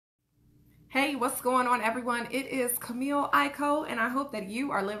Hey, what's going on, everyone? It is Camille Aiko, and I hope that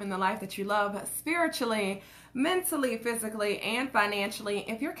you are living the life that you love spiritually, mentally, physically, and financially.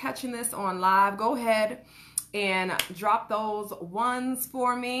 If you're catching this on live, go ahead and drop those ones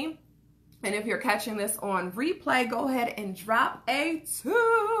for me. And if you're catching this on replay, go ahead and drop a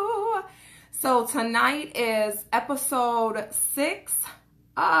 2. So tonight is episode 6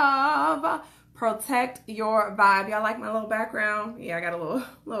 of Protect Your Vibe. Y'all like my little background? Yeah, I got a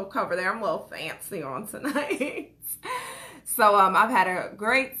little cover there. I'm a little fancy on tonight. So I've had a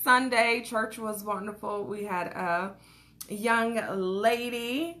great Sunday. Church was wonderful. We had a young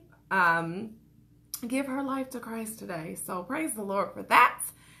lady give her life to Christ today. So praise the Lord for that.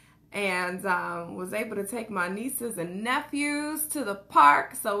 And was able to take my nieces and nephews to the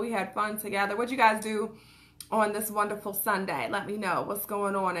park. So we had fun together. What'd you guys do on this wonderful Sunday? Let me know what's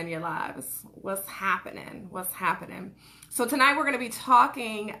going on in your lives. What's happening? So tonight we're going to be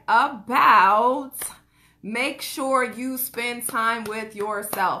talking about make sure you spend time with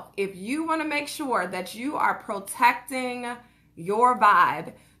yourself. If you want to make sure that you are protecting your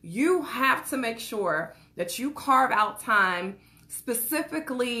vibe, you have to make sure that you carve out time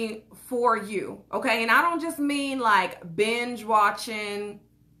specifically for you, okay? And I don't just mean like binge watching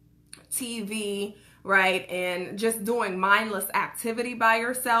TV, right? And just doing mindless activity by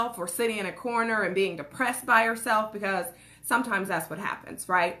yourself or sitting in a corner and being depressed by yourself, because sometimes that's what happens,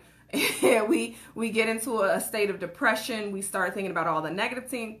 right? we get into a state of depression. We start thinking about all the negative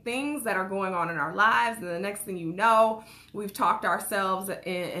things that are going on in our lives, and the next thing you know, we've talked ourselves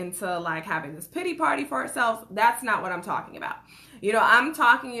into like having this pity party for ourselves. That's not what I'm talking about. You know, I'm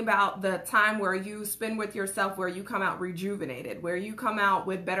talking about the time where you spend with yourself, where you come out rejuvenated, where you come out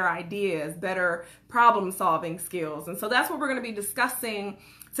with better ideas, better problem solving skills. And so that's what we're going to be discussing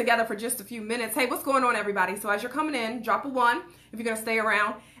together for just a few minutes. Hey, what's going on, everybody? So as you're coming in, drop a 1 if you're going to stay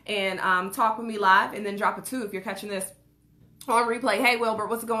around and talk with me live, and then drop a 2 if you're catching this on replay. Hey, Wilbur,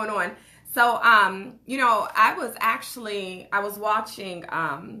 what's going on? So, you know, I was watching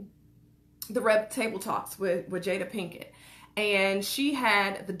the Red Table Talks with Jada Pinkett, and she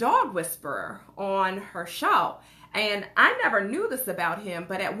had the Dog Whisperer on her show. And I never knew this about him,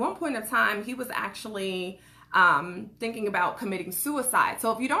 but at one point in time, he was actually thinking about committing suicide.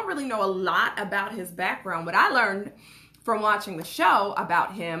 So if you don't really know a lot about his background, what I learned from watching the show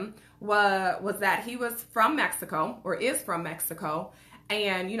about him was that he was from Mexico, or is from Mexico.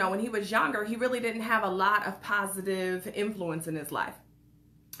 And, you know, when he was younger, he really didn't have a lot of positive influence in his life.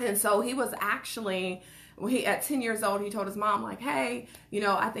 And so he was actually, at 10 years old, he told his mom, like, hey, you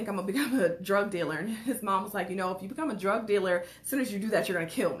know, I think I'm going to become a drug dealer. And his mom was like, you know, if you become a drug dealer, as soon as you do that, you're going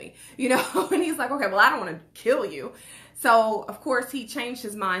to kill me, you know? And he's like, okay, well, I don't want to kill you. So, of course, he changed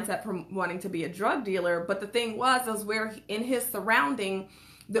his mindset from wanting to be a drug dealer. But the thing was where in his surrounding,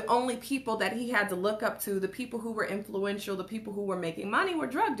 the only people that he had to look up to, the people who were influential, the people who were making money, were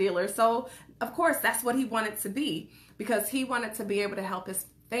drug dealers. So, of course, that's what he wanted to be, because he wanted to be able to help his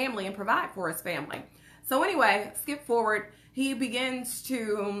family and provide for his family. So anyway, skip forward. He begins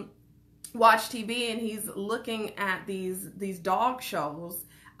to watch TV, and he's looking at these dog shows,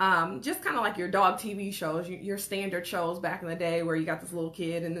 just kind of like your dog TV shows, your standard shows back in the day, where you got this little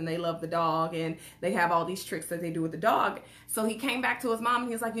kid and then they love the dog and they have all these tricks that they do with the dog. So he came back to his mom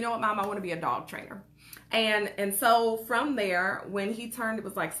and he's like, you know what, Mom, I want to be a dog trainer. And so from there, when he turned, it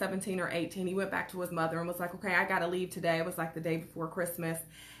was like 17 or 18, he went back to his mother and was like, okay, I got to leave today. It was like the day before Christmas.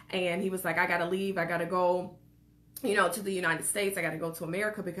 And he was like, I got to leave. I got to go, you know, to the United States. I got to go to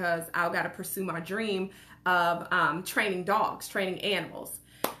America, because I've got to pursue my dream of training dogs, training animals.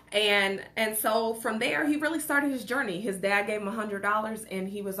 And so from there, he really started his journey. His dad gave him $100 and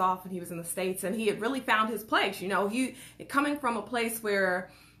he was off, and he was in the States, and he had really found his place. You know, he coming from a place where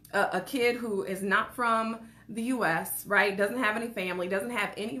a kid who is not from the U.S., right, doesn't have any family, doesn't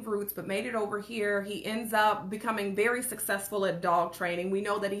have any roots, but made it over here. He ends up becoming very successful at dog training. We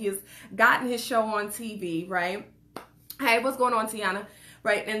know that he has gotten his show on TV, right? Hey, what's going on, Tiana?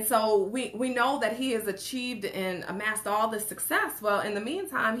 Right, and so we know that he has achieved and amassed all this success. Well, in the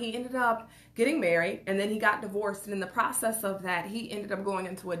meantime, he ended up getting married, and then he got divorced. And in the process of that, he ended up going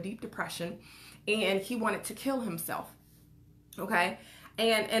into a deep depression, and he wanted to kill himself, okay?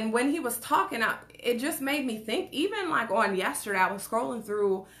 And when he was talking, it just made me think, even like on yesterday, I was scrolling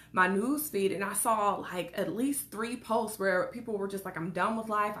through my news feed and I saw like at least 3 posts where people were just like, I'm done with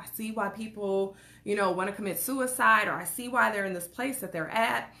life. I see why people, you know, want to commit suicide, or I see why they're in this place that they're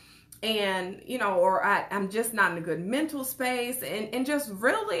at. And, you know, or I'm just not in a good mental space, and just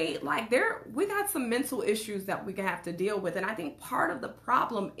really like we got some mental issues that we have to deal with. And I think part of the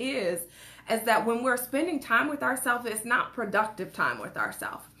problem is that when we're spending time with ourselves, it's not productive time with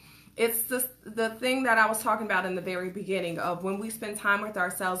ourselves. It's the thing that I was talking about in the very beginning of when we spend time with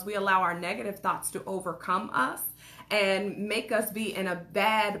ourselves, we allow our negative thoughts to overcome us and make us be in a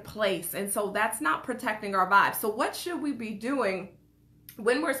bad place. And so that's not protecting our vibe. So what should we be doing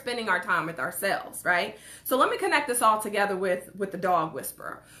when we're spending our time with ourselves, right? So let me connect this all together with the dog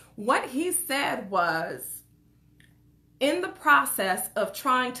whisperer. What he said was, in the process of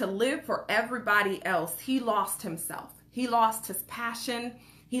trying to live for everybody else, he lost himself. He lost his passion.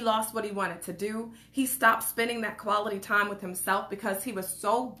 He lost what he wanted to do. He stopped spending that quality time with himself because he was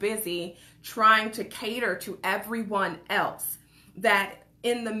so busy trying to cater to everyone else that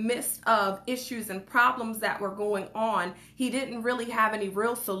in the midst of issues and problems that were going on, he didn't really have any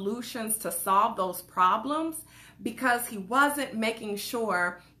real solutions to solve those problems because he wasn't making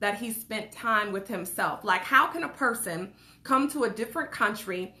sure that he spent time with himself. Like, how can a person come to a different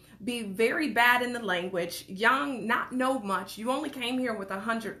country, be very bad in the language, young, not know much, you only came here with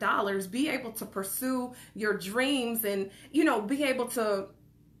 $100, be able to pursue your dreams and, you know, be able to,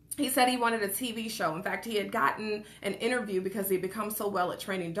 he said he wanted a TV show. In fact, he had gotten an interview because he had become so well at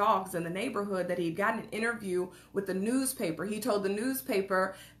training dogs in the neighborhood that he had gotten an interview with the newspaper. He told the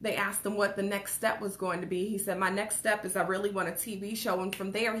newspaper, they asked him what the next step was going to be. He said, my next step is I really want a TV show. And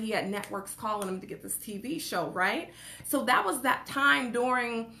from there, he had networks calling him to get this TV show, right? So that was that time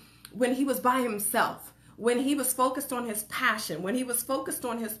during when he was by himself, when he was focused on his passion, when he was focused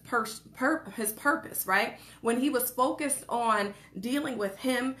on his purpose, right? When he was focused on dealing with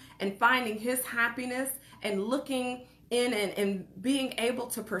him and finding his happiness and looking in and being able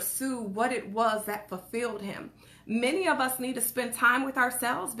to pursue what it was that fulfilled him. Many of us need to spend time with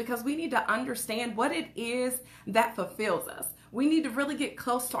ourselves because we need to understand what it is that fulfills us. We need to really get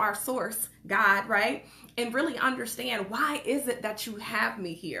close to our source, God, right? And really understand, why is it that you have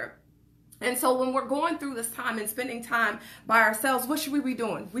me here? And so when we're going through this time and spending time by ourselves, what should we be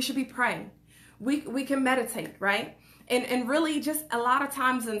doing? We should be praying. We can meditate, right? And really just a lot of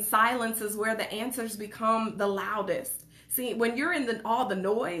times in silence is where the answers become the loudest. See, when you're in all the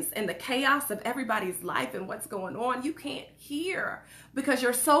noise and the chaos of everybody's life and what's going on, you can't hear because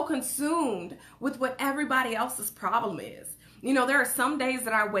you're so consumed with what everybody else's problem is. You know, there are some days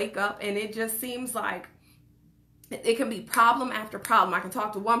that I wake up and it just seems like it can be problem after problem. I can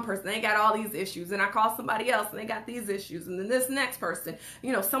talk to one person, they got all these issues, and I call somebody else and they got these issues, and then this next person,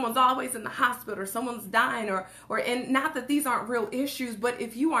 you know, someone's always in the hospital or someone's dying and not that these aren't real issues, but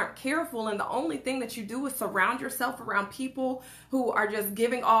if you aren't careful and the only thing that you do is surround yourself around people who are just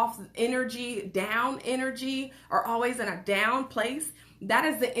giving off energy, down energy, or always in a down place, that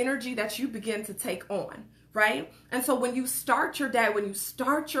is the energy that you begin to take on. Right? And so when you start your day, when you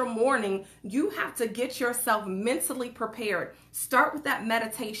start your morning, you have to get yourself mentally prepared. Start with that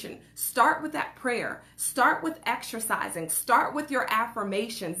meditation. Start with that prayer. Start with exercising. Start with your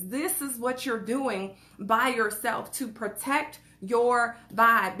affirmations. This is what you're doing by yourself to protect your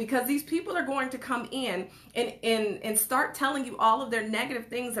vibe, because these people are going to come in and start telling you all of their negative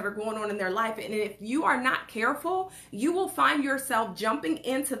things that are going on in their life. And if you are not careful, you will find yourself jumping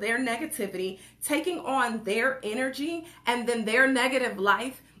into their negativity, taking on their energy, and then their negative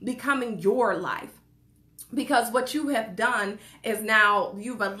life becoming your life. Because what you have done is now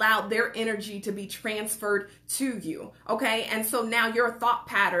you've allowed their energy to be transferred to you, okay? And so now your thought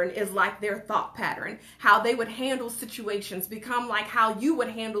pattern is like their thought pattern. How they would handle situations become like how you would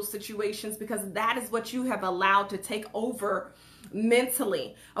handle situations, because that is what you have allowed to take over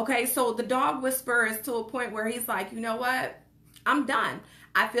mentally, okay? So the dog whisperer is to a point where he's like, you know what? I'm done.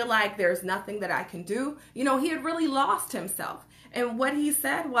 I feel like there's nothing that I can do. You know, he had really lost himself. And what he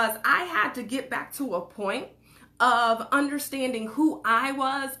said was, I had to get back to a point of understanding who I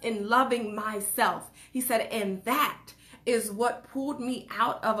was and loving myself. He said, and that is what pulled me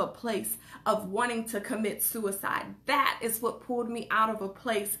out of a place of wanting to commit suicide. That is what pulled me out of a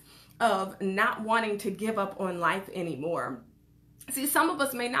place of not wanting to give up on life anymore. See, some of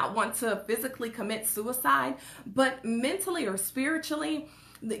us may not want to physically commit suicide, but mentally or spiritually,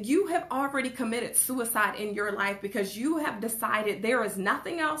 you have already committed suicide in your life because you have decided there is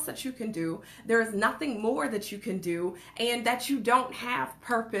nothing else that you can do. There is nothing more that you can do, and that you don't have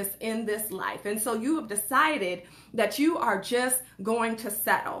purpose in this life. And so you have decided that you are just going to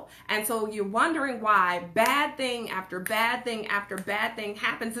settle. And so you're wondering why bad thing after bad thing after bad thing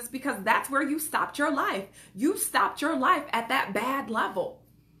happens. It's because that's where you stopped your life. You stopped your life at that bad level.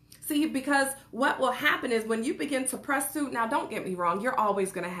 See, because what will happen is when you begin to pursue, now don't get me wrong, you're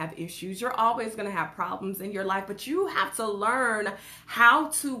always going to have issues. You're always going to have problems in your life, but you have to learn how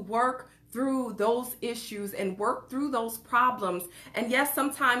to work through those issues and work through those problems. And yes,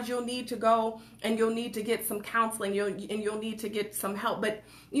 sometimes you'll need to go and you'll need to get some counseling, you'll need to get some help. But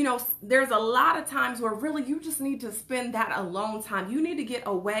you know, there's a lot of times where really you just need to spend that alone time. You need to get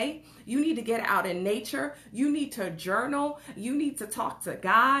away. You need to get out in nature. You need to journal. You need to talk to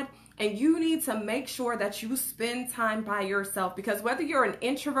God. And you need to make sure that you spend time by yourself, because whether you're an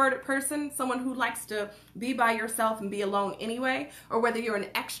introverted person, someone who likes to be by yourself and be alone anyway, or whether you're an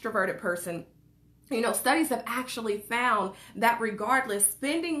extroverted person, you know, studies have actually found that regardless,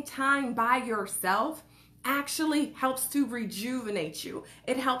 spending time by yourself actually helps to rejuvenate you.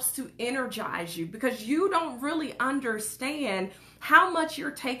 It helps to energize you, because you don't really understand how much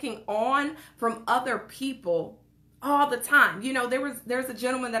you're taking on from other people all the time. You know, there's a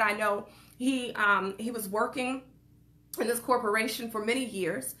gentleman that I know, he was working in this corporation for many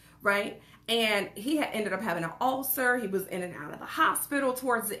years, right? And he had ended up having an ulcer. He was in and out of the hospital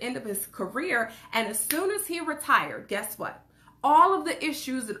towards the end of his career. And as soon as he retired, guess what? All of the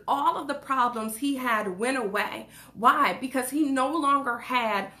issues and all of the problems he had went away. Why? Because he no longer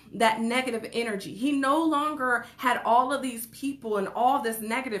had that negative energy. He no longer had all of these people and all this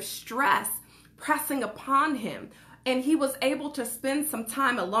negative stress pressing upon him. And he was able to spend some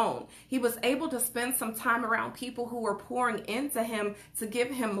time alone. He was able to spend some time around people who were pouring into him to give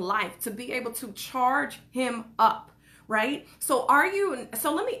him life, to be able to charge him up, right? So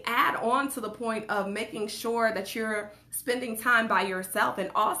let me add on to the point of making sure that you're spending time by yourself, and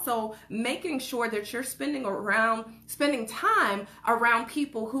also making sure that you're spending time around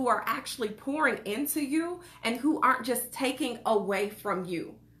people who are actually pouring into you and who aren't just taking away from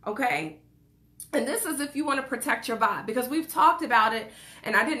you, okay? And this is if you want to protect your vibe, because we've talked about it,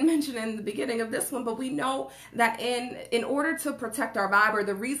 and I didn't mention it in the beginning of this one, but we know that in order to protect our vibe, or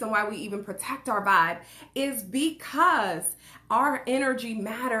the reason why we even protect our vibe, is because our energy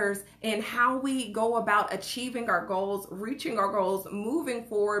matters in how we go about achieving our goals, reaching our goals, moving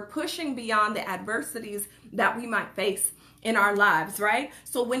forward, pushing beyond the adversities that we might face in our lives, right?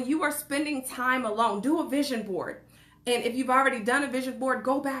 So when you are spending time alone, do a vision board. And if you've already done a vision board,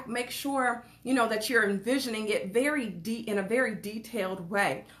 go back, make sure, you know, that you're envisioning it in a very detailed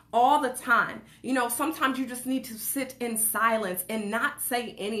way all the time. You know, sometimes you just need to sit in silence and not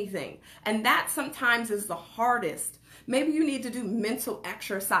say anything. And that sometimes is the hardest. Maybe you need to do mental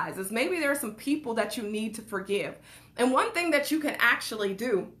exercises. Maybe there are some people that you need to forgive. And one thing that you can actually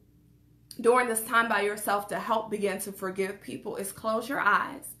do during this time by yourself to help begin to forgive people is close your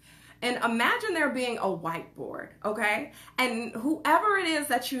eyes. And imagine there being a whiteboard, okay? And whoever it is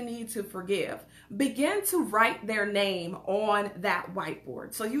that you need to forgive, begin to write their name on that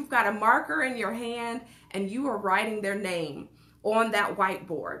whiteboard. So you've got a marker in your hand and you are writing their name on that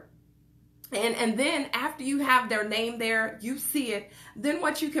whiteboard. And then after you have their name there, you see it, then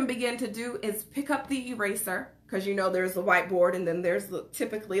what you can begin to do is pick up the eraser, because you know there's the whiteboard and then there's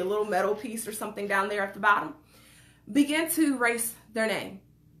typically a little metal piece or something down there at the bottom. Begin to erase their name.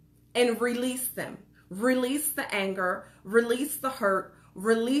 And release them. Release the anger, release the hurt,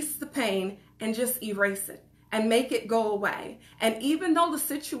 release the pain, and just erase it and make it go away. And even though the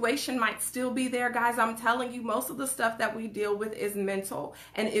situation might still be there, guys, I'm telling you, most of the stuff that we deal with is mental.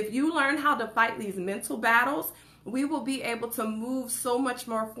 And if you learn how to fight these mental battles, we will be able to move so much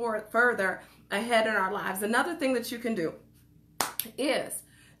more further ahead in our lives. Another thing that you can do is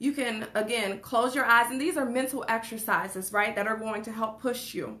you can, again, close your eyes. And these are mental exercises, right, that are going to help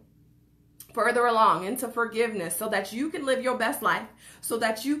push you further along into forgiveness so that you can live your best life, so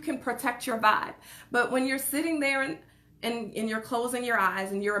that you can protect your vibe. But when you're sitting there and you're closing your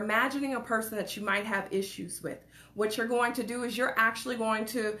eyes and you're imagining a person that you might have issues with, what you're going to do is you're actually going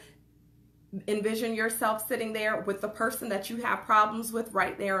to envision yourself sitting there with the person that you have problems with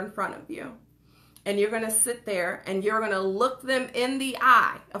right there in front of you. And you're going to sit there and you're going to look them in the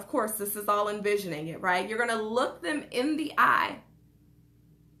eye. Of course, this is all envisioning it, right? You're going to look them in the eye.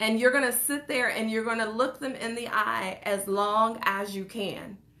 And you're going to sit there and you're going to look them in the eye as long as you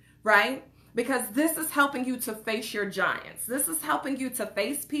can, right? Because this is helping you to face your giants. This is helping you to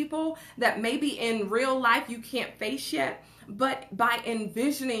face people that maybe in real life you can't face yet. But by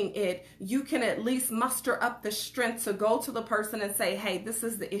envisioning it, you can at least muster up the strength to go to the person and say, hey, this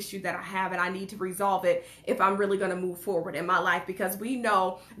is the issue that I have and I need to resolve it if I'm really going to move forward in my life. Because we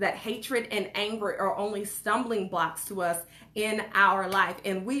know that hatred and anger are only stumbling blocks to us in our life.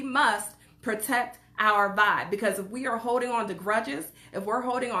 And we must protect our vibe, because if we are holding on to grudges, if we're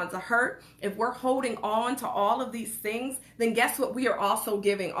holding on to hurt, if we're holding on to all of these things, then guess what we are also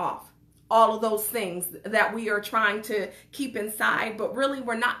giving off? all of those things that we are trying to keep inside, but really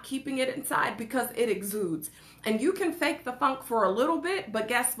we're not keeping it inside because it exudes. And you can fake the funk for a little bit, but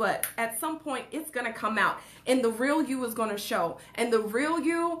guess what? At some point, it's going to come out and the real you is going to show. And the real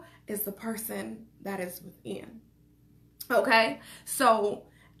you is the person that is within. Okay? So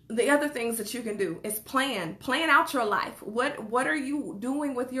the other things that you can do is plan out your life. What are you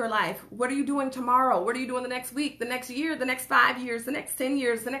doing with your life? What are you doing tomorrow? What are you doing the next week, the next year, the next 5 years, the next 10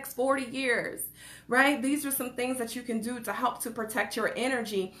 years, the next 40 years, right? These are some things that you can do to help to protect your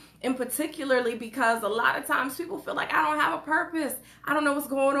energy, and particularly because a lot of times people feel like, I don't have a purpose. I don't know what's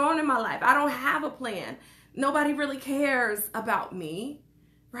going on in my life. I don't have a plan. Nobody really cares about me.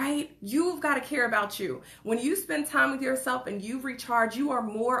 Right? You've got to care about you. When you spend time with yourself and you recharge, you are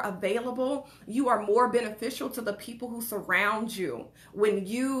more available. You are more beneficial to the people who surround you. When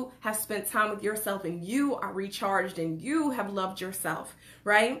you have spent time with yourself and you are recharged and you have loved yourself,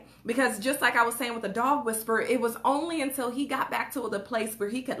 right? Because just like I was saying with the dog whisperer, it was only until he got back to the place where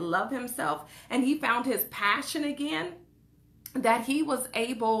he could love himself and he found his passion again that he was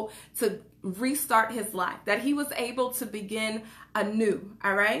able to restart his life, that he was able to begin anew.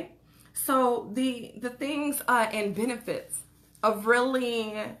 All right. So the things and benefits of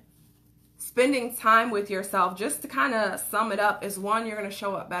really spending time with yourself, just to kind of sum it up, is one, you're going to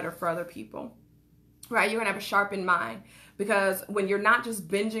show up better for other people, right? You're going to have a sharpened mind. Because when you're not just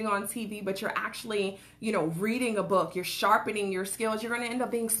binging on TV, but you're actually, reading a book, you're sharpening your skills, you're going to end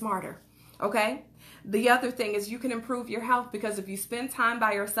up being smarter. Okay. The other thing is you can improve your health, because if you spend time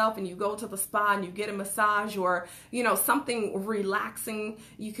by yourself and you go to the spa and you get a massage or, something relaxing,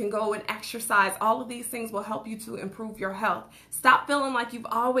 you can go and exercise. All of these things will help you to improve your health. Stop feeling like you've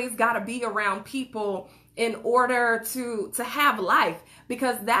always got to be around people in order to have life,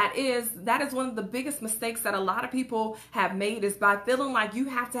 because that is one of the biggest mistakes that a lot of people have made, is by feeling like you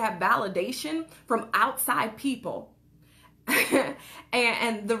have to have validation from outside people.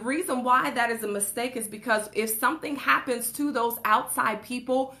 and the reason why that is a mistake is because if something happens to those outside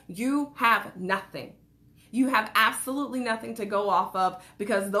people, you have nothing. You have absolutely nothing to go off of,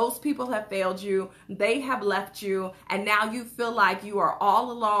 because those people have failed you. They have left you. And now you feel like you are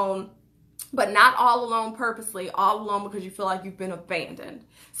all alone, but not all alone purposely, all alone because you feel like you've been abandoned.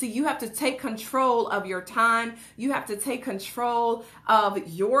 So you have to take control of your time. You have to take control of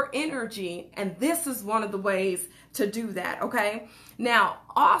your energy. And this is one of the ways to do that. Okay. Now,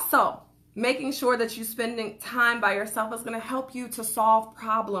 also making sure that you're spending time by yourself is going to help you to solve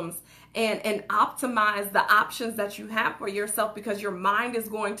problems and optimize the options that you have for yourself, because your mind is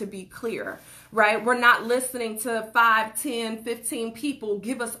going to be clear, right? We're not listening to 5, 10, 15 people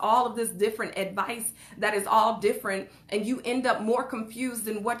give us all of this different advice that is all different, and you end up more confused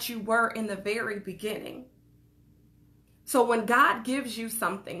than what you were in the very beginning. So when God gives you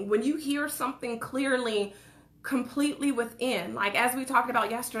something, when you hear something clearly, completely within, like as we talked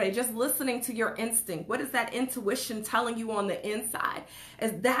about yesterday, just listening to your instinct. What is that intuition telling you on the inside?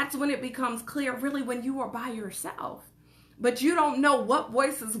 That's when it becomes clear, really, when you are by yourself. But you don't know what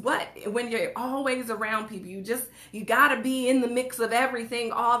voice is what when you're always around people. You got to be in the mix of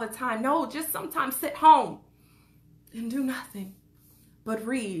everything all the time. No, just sometimes sit home and do nothing but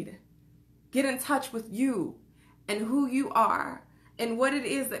read. Get in touch with you and who you are and what it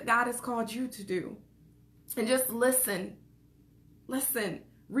is that God has called you to do. And just listen,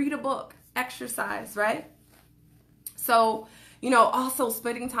 read a book, exercise, right? So, also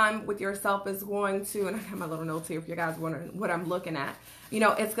spending time with yourself is going to, and I have my little notes here if you guys wondering what I'm looking at,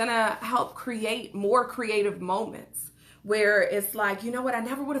 it's going to help create more creative moments where it's like, you know what, I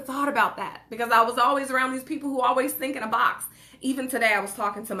never would have thought about that, because I was always around these people who always think in a box. Even today I was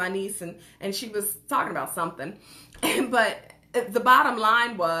talking to my niece and she was talking about something, but the bottom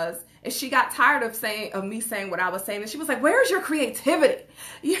line is she got tired of me saying what I was saying. And she was like, where's your creativity?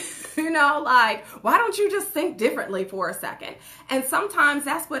 Like, why don't you just think differently for a second? And sometimes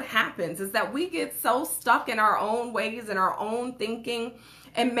that's what happens, is that we get so stuck in our own ways and our own thinking.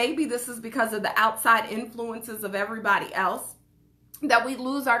 And maybe this is because of the outside influences of everybody else, that we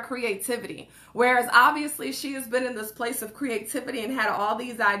lose our creativity. Whereas obviously she has been in this place of creativity and had all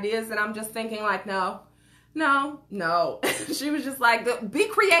these ideas. And I'm just thinking like, no. She was just like, be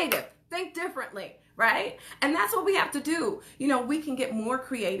creative, think differently, right? And that's what we have to do. We can get more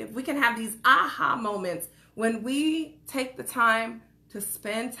creative. We can have these aha moments when we take the time to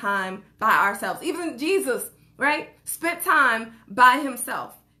spend time by ourselves. Even Jesus, right, spent time by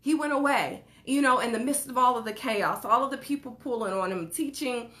himself. He went away in the midst of all of the chaos, all of the people pulling on him,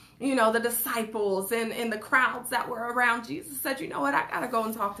 teaching, the disciples and the crowds that were around, Jesus said, you know what, I got to go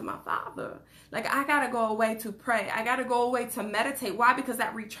and talk to my Father. Like, I got to go away to pray. I got to go away to meditate. Why? Because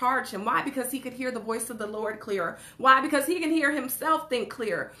that recharged him. Why? Because he could hear the voice of the Lord clearer. Why? Because he can hear himself think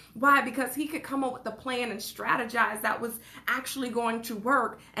clear. Why? Because he could come up with a plan and strategize that was actually going to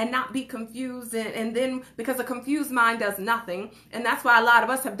work and not be confused. And then, because a confused mind does nothing. And that's why a lot of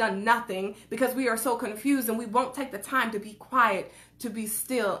us have done nothing, because we are so confused and we won't take the time to be quiet, to be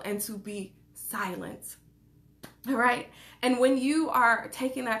still, and to be silent. All right. And when you are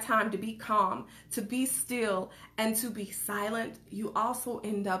taking that time to be calm, to be still, and to be silent, you also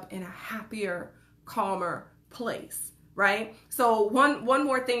end up in a happier, calmer place, right? So one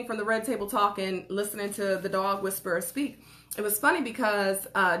more thing from the Red Table Talk and listening to the dog whisperer speak. It was funny because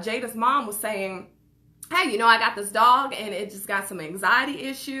Jada's mom was saying, hey, I got this dog and it just got some anxiety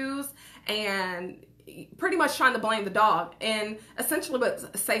issues, and pretty much trying to blame the dog. And essentially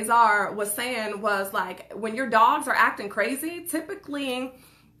what Cesar was saying was, like, when your dogs are acting crazy, typically,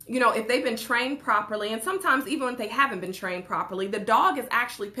 if they've been trained properly, and sometimes even when they haven't been trained properly, the dog is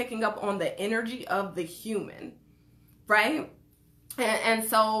actually picking up on the energy of the human, right? And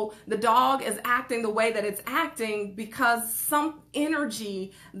so the dog is acting the way that it's acting because some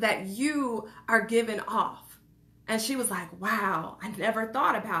energy that you are giving off. And she was like, wow, I never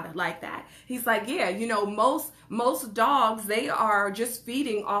thought about it like that. He's like, yeah, most dogs, they are just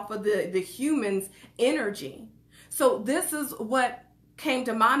feeding off of the human's energy. So this is what came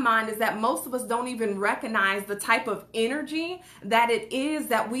to my mind, is that most of us don't even recognize the type of energy that it is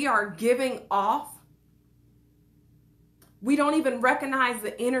that we are giving off. We don't even recognize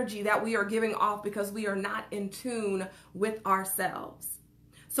the energy that we are giving off because we are not in tune with ourselves.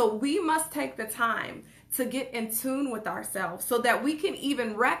 So we must take the time to get in tune with ourselves so that we can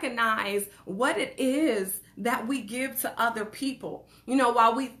even recognize what it is that we give to other people.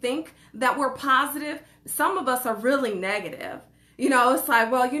 While we think that we're positive, some of us are really negative. It's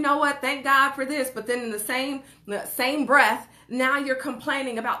like, well, you know what? Thank God for this. But then in the same breath, now you're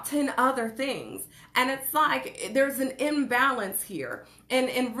complaining about 10 other things. And it's like there's an imbalance here.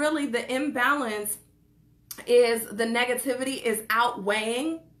 And really the imbalance is the negativity is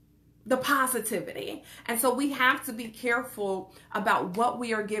outweighing the positivity. And so we have to be careful about what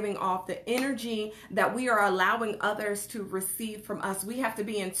we are giving off, the energy that we are allowing others to receive from us. We have to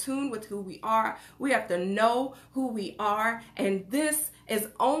be in tune with who we are. We have to know who we are. And this is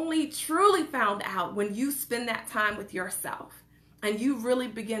only truly found out when you spend that time with yourself and you really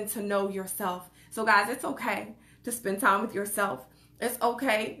begin to know yourself. So guys, it's okay to spend time with yourself. It's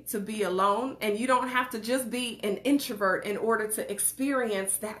okay to be alone, and you don't have to just be an introvert in order to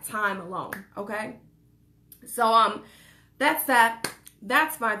experience that time alone, okay? So that's that.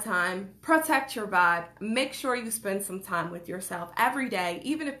 That's my time. Protect your vibe. Make sure you spend some time with yourself every day,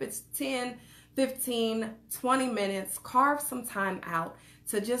 even if it's 10, 15, 20 minutes. Carve some time out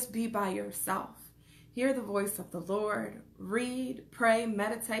to just be by yourself. Hear the voice of the Lord. Read, pray,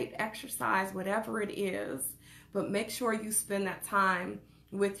 meditate, exercise, whatever it is. But make sure you spend that time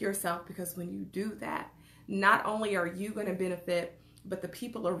with yourself, because when you do that, not only are you going to benefit, but the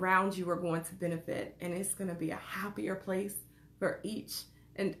people around you are going to benefit. And it's going to be a happier place for each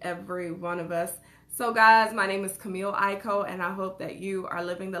and every one of us. So guys, my name is Camille Aiko, and I hope that you are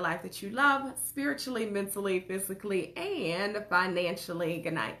living the life that you love, spiritually, mentally, physically, and financially.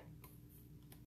 Good night.